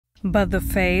But the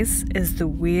face is the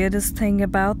weirdest thing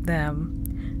about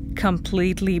them.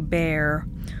 Completely bare,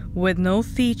 with no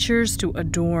features to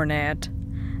adorn it.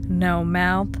 No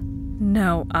mouth,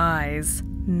 no eyes,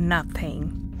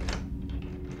 nothing.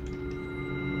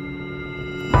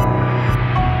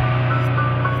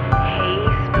 Hey,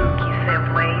 spooky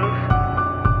siblings.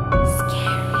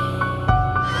 Scary.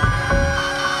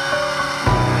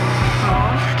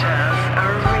 Monsters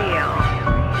are real.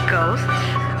 Ghosts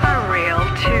are real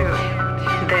too.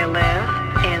 They live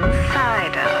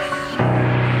inside us.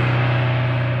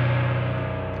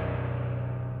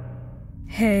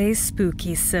 Hey,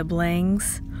 spooky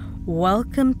siblings.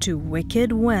 Welcome to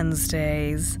Wicked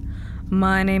Wednesdays.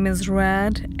 My name is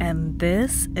Red, and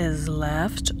this is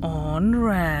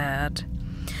LeftOnRedd.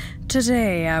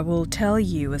 Today I will tell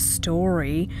you a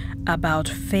story about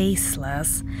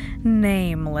faceless,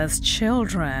 nameless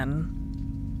children.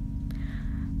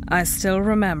 I still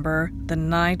remember the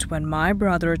night when my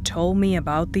brother told me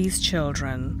about these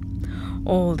children.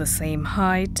 All the same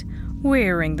height,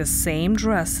 wearing the same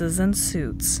dresses and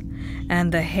suits,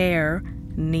 and the hair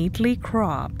neatly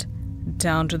cropped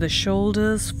down to the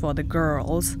shoulders for the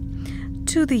girls,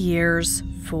 to the ears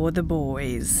for the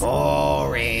boys.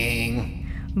 Boring.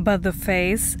 But the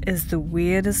face is the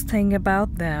weirdest thing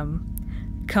about them.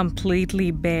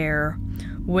 Completely bare,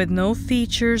 with no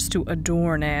features to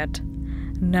adorn it.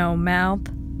 No mouth,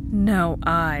 no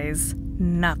eyes,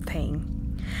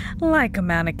 nothing. Like a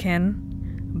mannequin,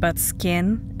 but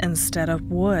skin instead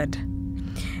of wood.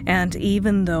 And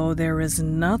even though there is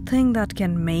nothing that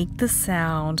can make the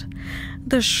sound,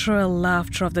 the shrill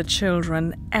laughter of the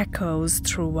children echoes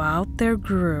throughout their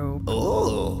group.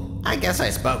 Ooh, I guess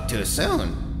I spoke too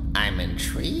soon. I'm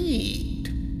intrigued.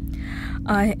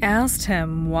 I asked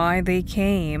him why they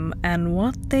came and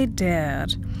what they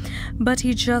did, but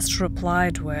he just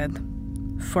replied with,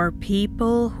 "For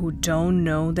people who don't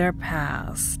know their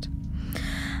past."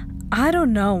 I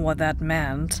don't know what that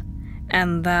meant,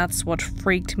 and that's what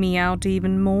freaked me out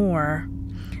even more.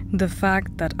 The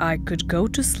fact that I could go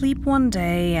to sleep one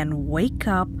day and wake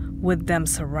up with them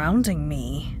surrounding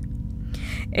me.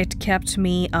 It kept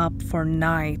me up for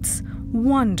nights,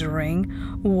 wondering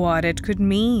what it could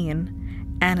mean,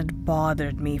 and it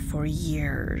bothered me for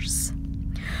years.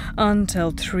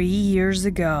 Until 3 years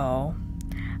ago,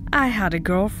 I had a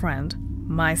girlfriend,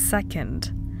 my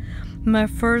second. My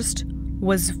first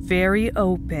was very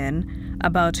open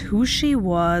about who she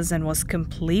was and was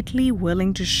completely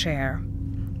willing to share.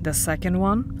 The second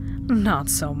one, not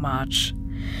so much.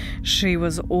 She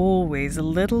was always a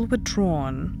little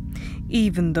withdrawn.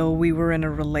 Even though we were in a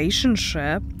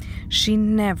relationship, she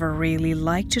never really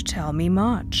liked to tell me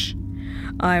much.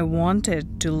 I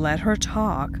wanted to let her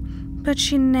talk, but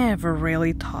she never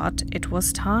really thought it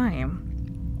was time.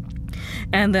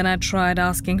 And then I tried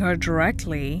asking her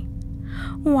directly,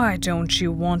 "Why don't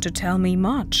you want to tell me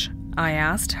much?" I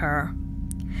asked her.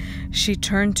 She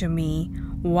turned to me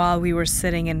while we were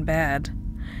sitting in bed.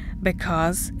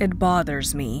 "Because it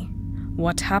bothers me,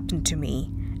 what happened to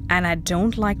me, and I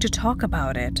don't like to talk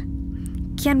about it.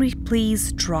 Can we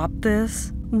please drop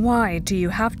this? Why do you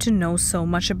have to know so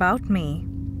much about me?"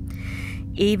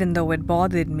 Even though it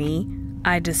bothered me,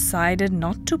 I decided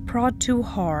not to prod too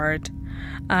hard.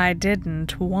 I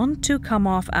didn't want to come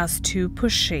off as too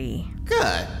pushy.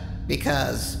 Good,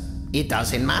 because it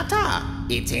doesn't matter.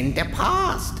 It's in the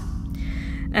past.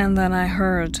 And then I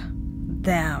heard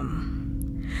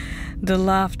them. The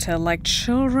laughter like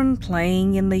children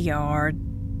playing in the yard,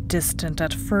 distant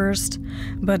at first,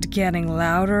 but getting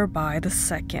louder by the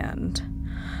second.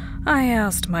 I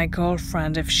asked my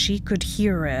girlfriend if she could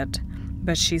hear it,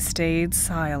 but she stayed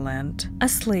silent,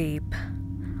 asleep.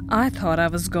 I thought I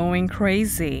was going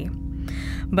crazy.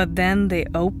 But then they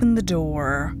opened the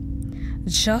door,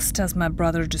 just as my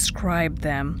brother described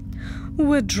them,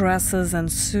 with dresses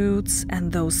and suits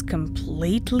and those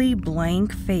completely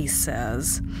blank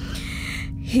faces.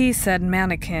 He said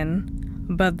mannequin,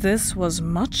 but this was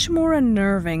much more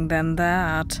unnerving than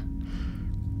that.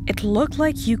 It looked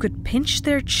like you could pinch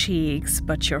their cheeks,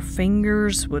 but your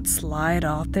fingers would slide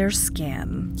off their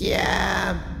skin.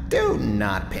 Yeah, do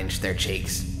not pinch their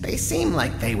cheeks. They seem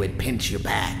like they would pinch you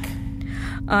back.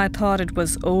 I thought it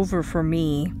was over for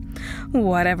me.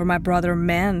 Whatever my brother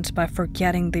meant by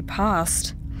forgetting the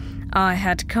past, I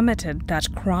had committed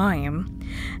that crime,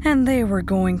 and they were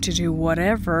going to do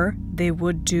whatever they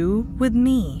would do with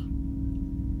me.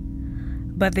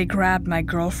 But they grabbed my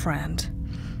girlfriend.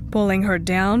 Pulling her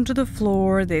down to the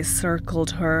floor, they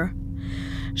circled her.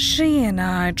 She and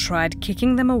I tried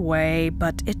kicking them away,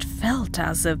 but it felt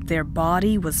as if their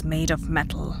body was made of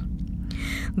metal.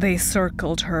 They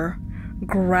circled her,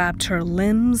 grabbed her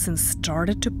limbs and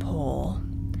started to pull.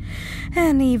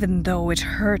 And even though it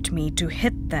hurt me to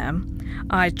hit them,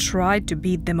 I tried to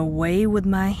beat them away with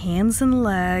my hands and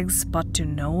legs, but to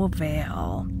no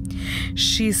avail.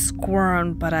 She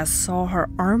squirmed, but I saw her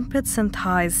armpits and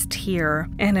thighs tear,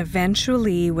 and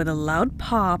eventually, with a loud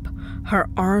pop, her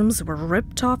arms were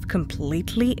ripped off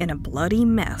completely in a bloody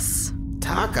mess.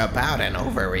 Talk about an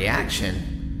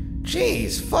overreaction.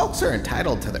 Geez, folks are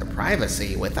entitled to their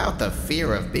privacy without the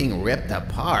fear of being ripped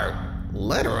apart.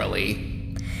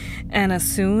 Literally. And as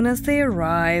soon as they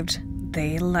arrived,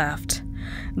 they left,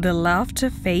 the laughter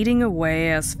fading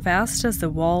away as fast as the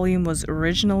volume was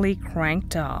originally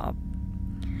cranked up.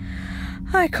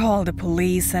 I called the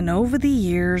police, and over the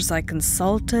years I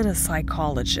consulted a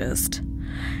psychologist.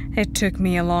 It took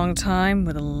me a long time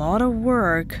with a lot of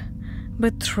work,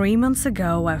 but 3 months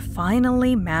ago I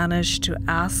finally managed to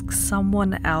ask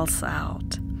someone else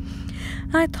out.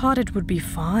 I thought it would be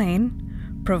fine,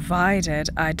 provided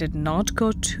I did not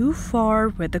go too far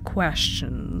with the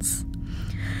questions.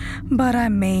 But I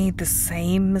made the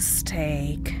same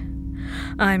mistake.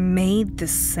 I made the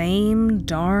same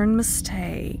darn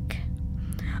mistake.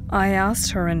 I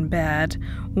asked her in bed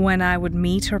when I would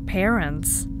meet her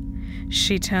parents.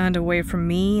 She turned away from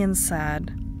me and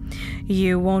said,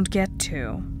 "You won't get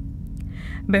to."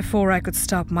 Before I could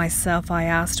stop myself, I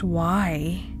asked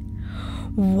why.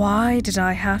 Why did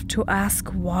I have to ask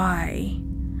why?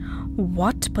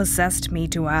 What possessed me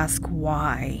to ask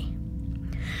why?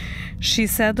 She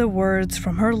said the words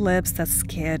from her lips that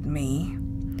scared me.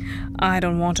 "I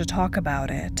don't want to talk about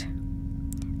it."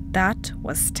 That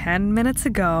was 10 minutes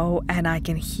ago, and I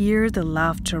can hear the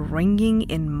laughter ringing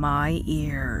in my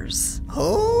ears.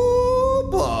 Oh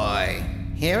boy,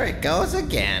 here it goes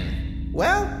again.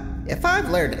 Well, if I've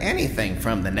learned anything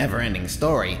from the never-ending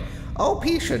story,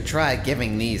 OP should try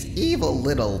giving these evil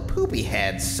little poopy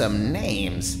heads some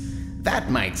names.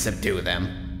 That might subdue them.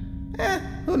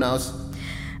 Who knows?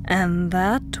 And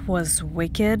that was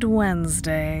Wicked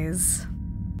Wednesdays.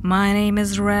 My name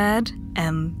is Red,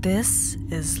 and this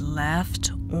is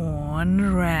Left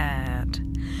on Red.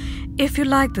 If you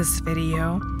like this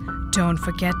video, don't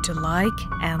forget to like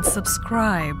and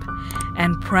subscribe,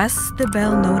 and press the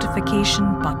bell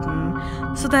notification button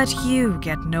so that you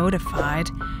get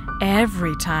notified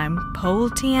every time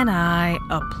Polty and I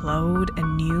upload a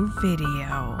new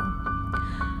video.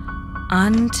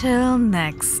 Until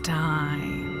next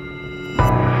time.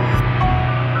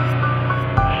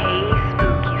 Hey,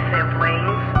 spooky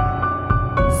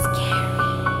siblings.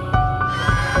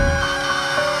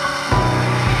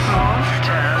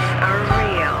 Monsters are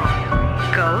real.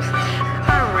 Ghosts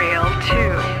are real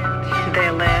too. They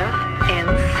live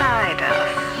inside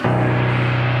us.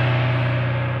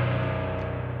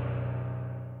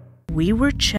 We were